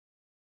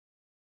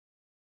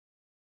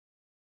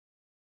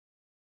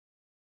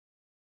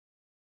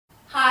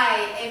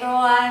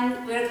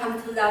everyone,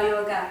 welcome to the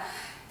yoga.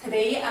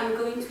 Today I'm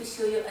going to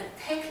show you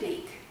a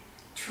technique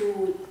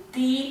to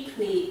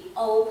deeply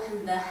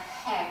open the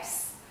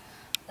hips,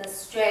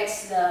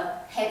 stretch the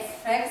hip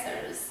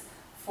flexors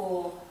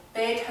for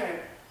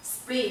better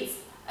splits,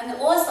 and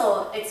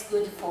also it's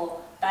good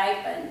for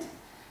back bend.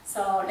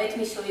 So let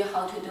me show you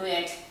how to do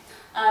it.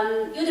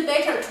 You'd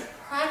better to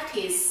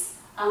practice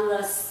on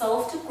the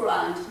soft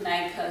ground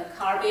like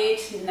carpet,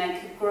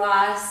 like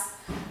grass.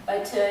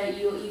 But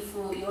if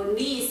your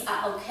knees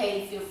are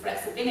okay, if your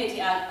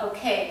flexibility are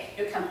okay,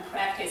 you can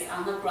practice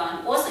on the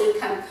ground. Also, you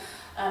can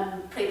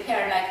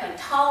prepare like a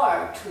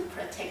towel to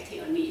protect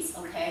your knees.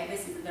 Okay,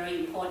 this is very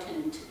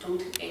important.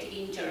 Don't get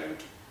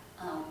injured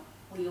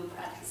when you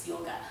practice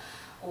yoga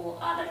or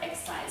other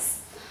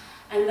exercise.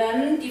 And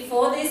then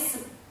before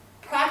this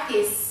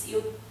practice,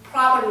 you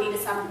probably need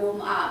some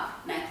warm up,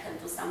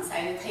 like do some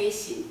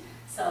salutation.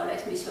 So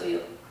let me show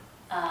you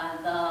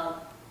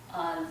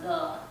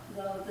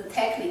the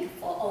technique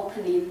for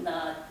opening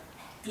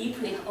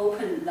deeply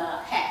open the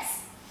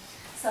hips.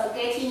 So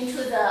get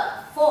into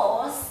the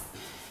fourth,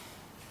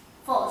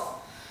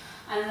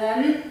 and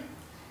then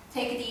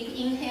take a deep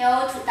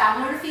inhale to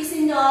downward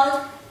facing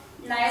dog.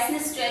 Nicely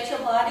stretch your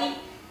body.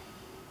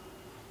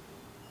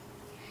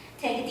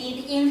 Take a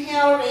deep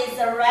inhale, raise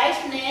the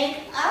right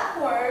leg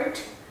upward.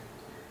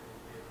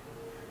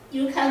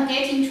 You can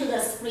get into the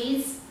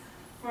splits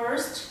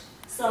first.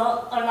 So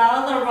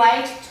allow the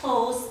right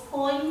toes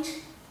point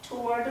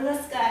toward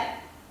the sky.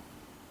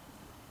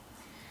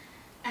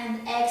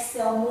 And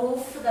exhale,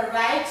 move the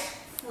right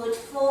foot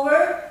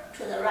forward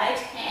to the right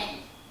hand.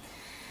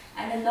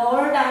 And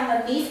lower down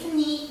the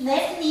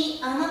left knee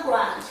on the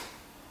ground.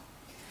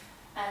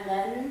 And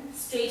then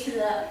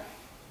straighten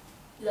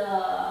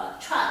the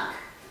trunk.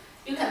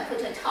 You can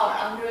put a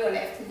towel under your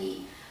left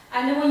knee.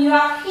 And when you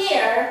are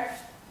here,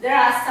 there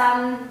are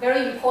some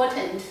very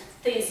important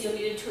things you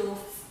need to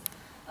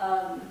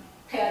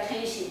pay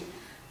attention.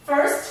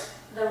 First,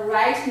 the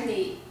right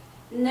knee,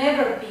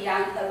 never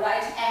beyond the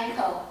right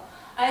ankle.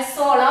 I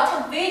saw a lot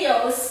of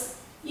videos,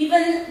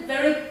 even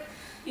very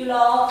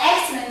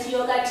excellent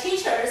yoga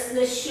teachers,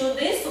 they show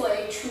this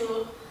way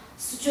to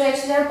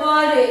stretch their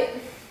body.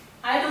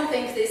 I don't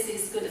think this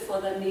is good for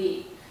the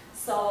knee.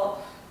 So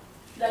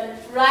the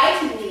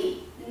right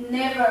knee,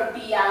 never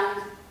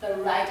beyond the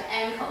right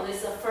ankle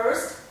is the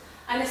first.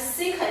 And the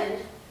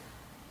second,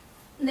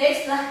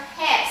 let the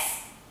hips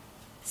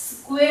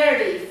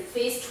squarely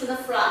face to the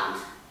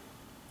front,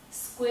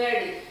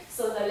 squarely.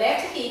 So the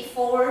left hip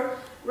forward,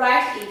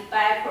 right hip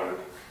backward.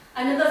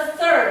 And the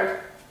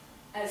third,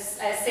 as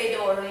I said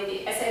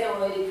already,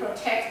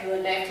 protect the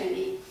left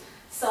knee.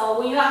 So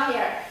when you are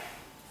here,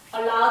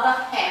 allow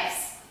the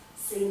hips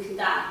sink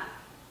down.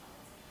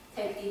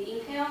 Take a deep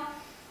inhale,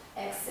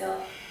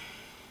 exhale.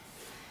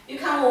 You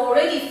can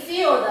already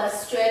feel the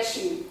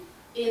stretching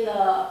in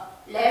the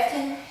left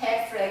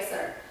hip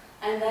flexor.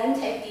 And then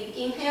take a deep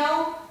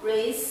inhale,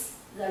 raise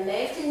the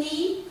left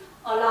knee,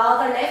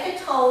 allow the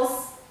left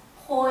toes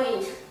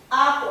point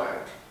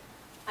upward,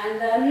 and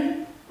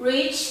then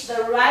reach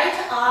the right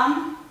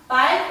arm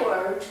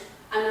backward,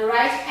 and the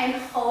right hand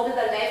hold the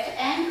left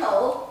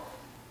ankle,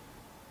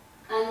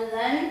 and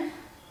then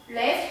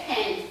left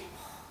hand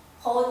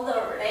hold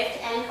the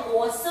left ankle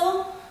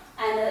also,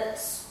 and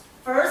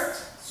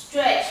first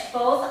stretch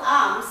both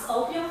arms,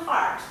 open your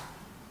heart,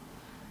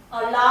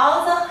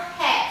 allow the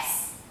hips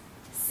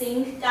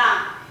sink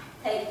down.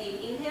 Take a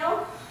deep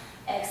inhale,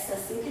 exhale,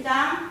 sink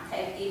down,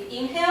 take a deep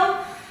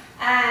inhale,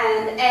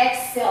 and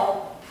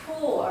exhale,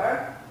 pull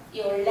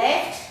your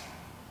left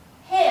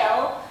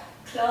heel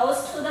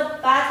close to the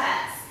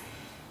buttocks.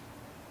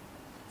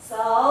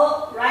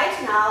 So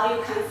right now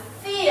you can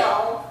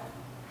feel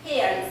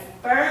here is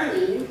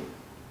burning,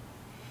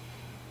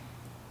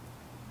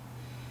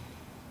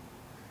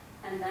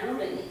 and then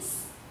release.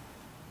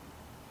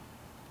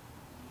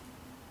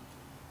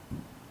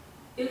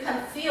 You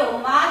can feel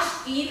much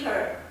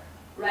deeper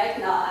right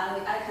now.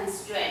 I can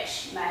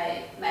stretch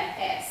my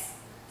hips.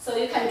 So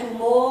you can do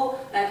more,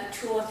 like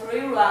 2 or 3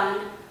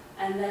 rounds,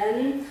 and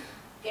then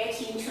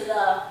get into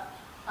the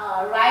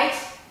right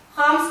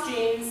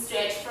hamstring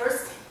stretch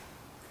first,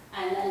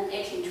 and then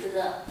get into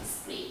the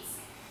splits.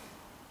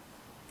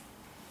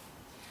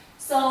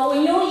 So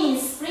when you're in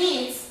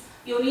splits,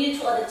 you need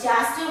to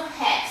adjust your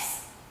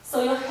hips.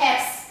 So your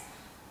hips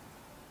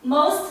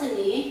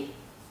mostly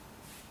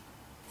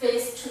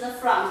face to the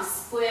front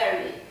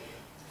squarely,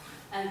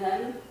 and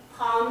then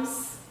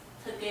palms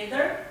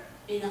together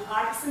in the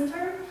heart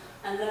center,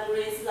 and then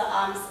raise the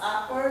arms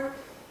upward.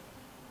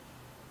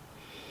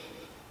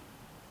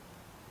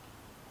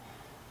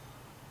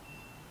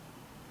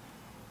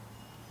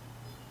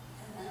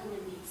 And then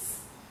release.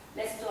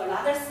 Let's do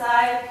another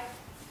side.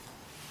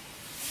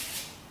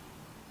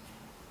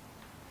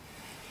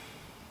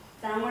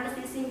 Downward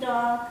facing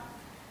dog.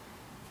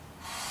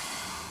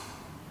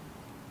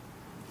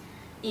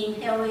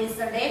 Inhale with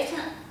the left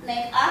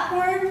leg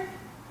upward.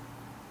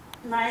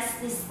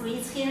 Nicely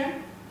squeeze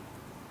here.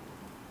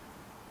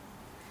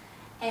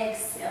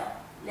 Exhale,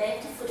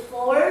 left foot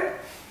forward.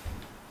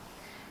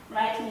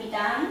 Right knee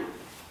down.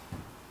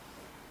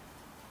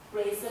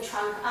 Raise the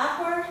trunk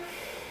upward.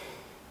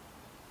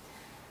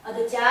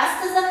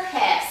 Adjust the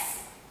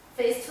hips.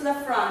 Face to the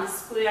front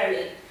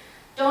squarely.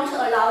 Don't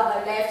allow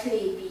the left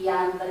knee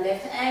beyond the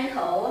left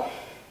ankle.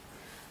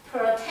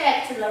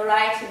 Protect the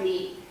right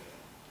knee.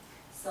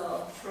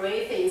 So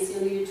 3 things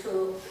you need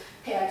to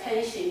pay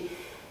attention.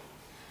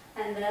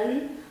 And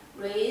then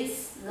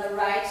raise the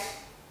right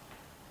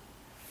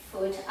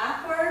foot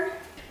upward.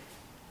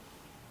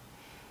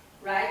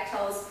 Right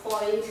toes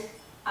point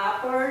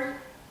upward.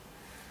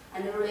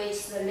 And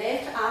reach the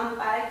left arm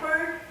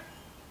backward.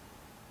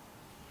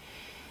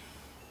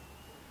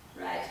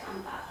 Right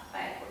arm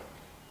backward.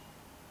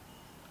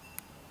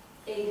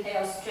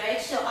 Inhale,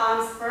 stretch your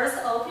arms first,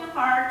 open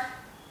heart.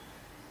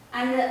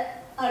 And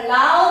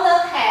allow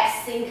the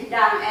head sink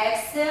down.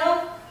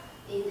 Exhale.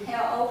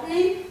 Inhale,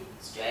 opening,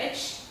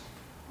 stretch.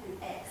 And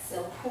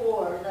exhale,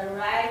 pull the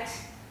right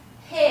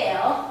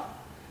heel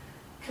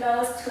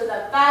close to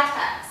the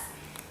buttocks.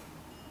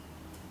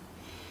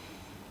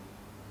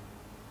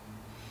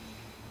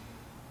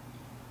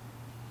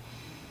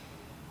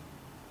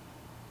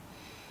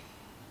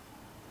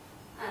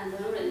 And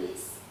then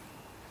release.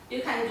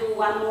 You can do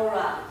one more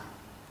round.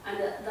 And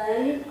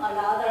then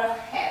allow the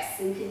head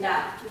sinking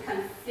down. You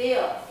can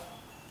feel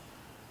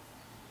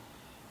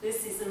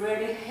this is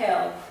really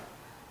help.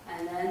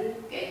 And then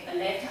get the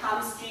left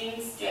hamstring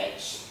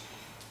stretch.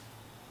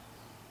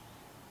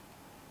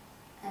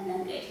 And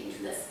then get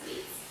into the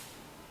splits.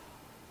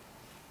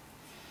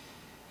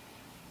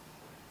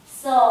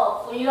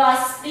 So for your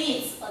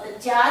splits,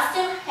 adjust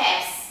your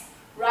hips.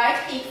 Right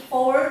hip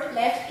forward,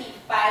 left hip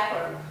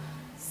backward.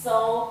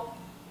 So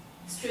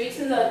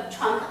straighten the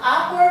trunk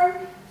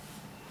upward.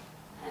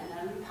 And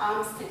then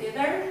palms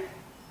together.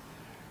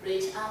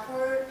 Reach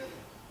upward.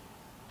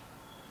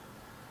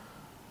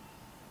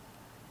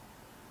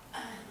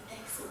 And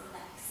exhale,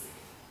 relax.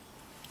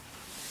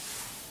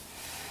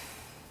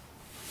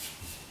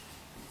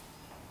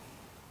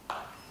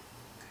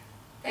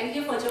 Thank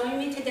you for joining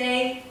me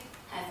today.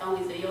 Have fun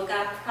with the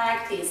yoga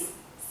practice.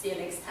 See you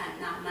next time.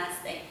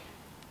 Namaste.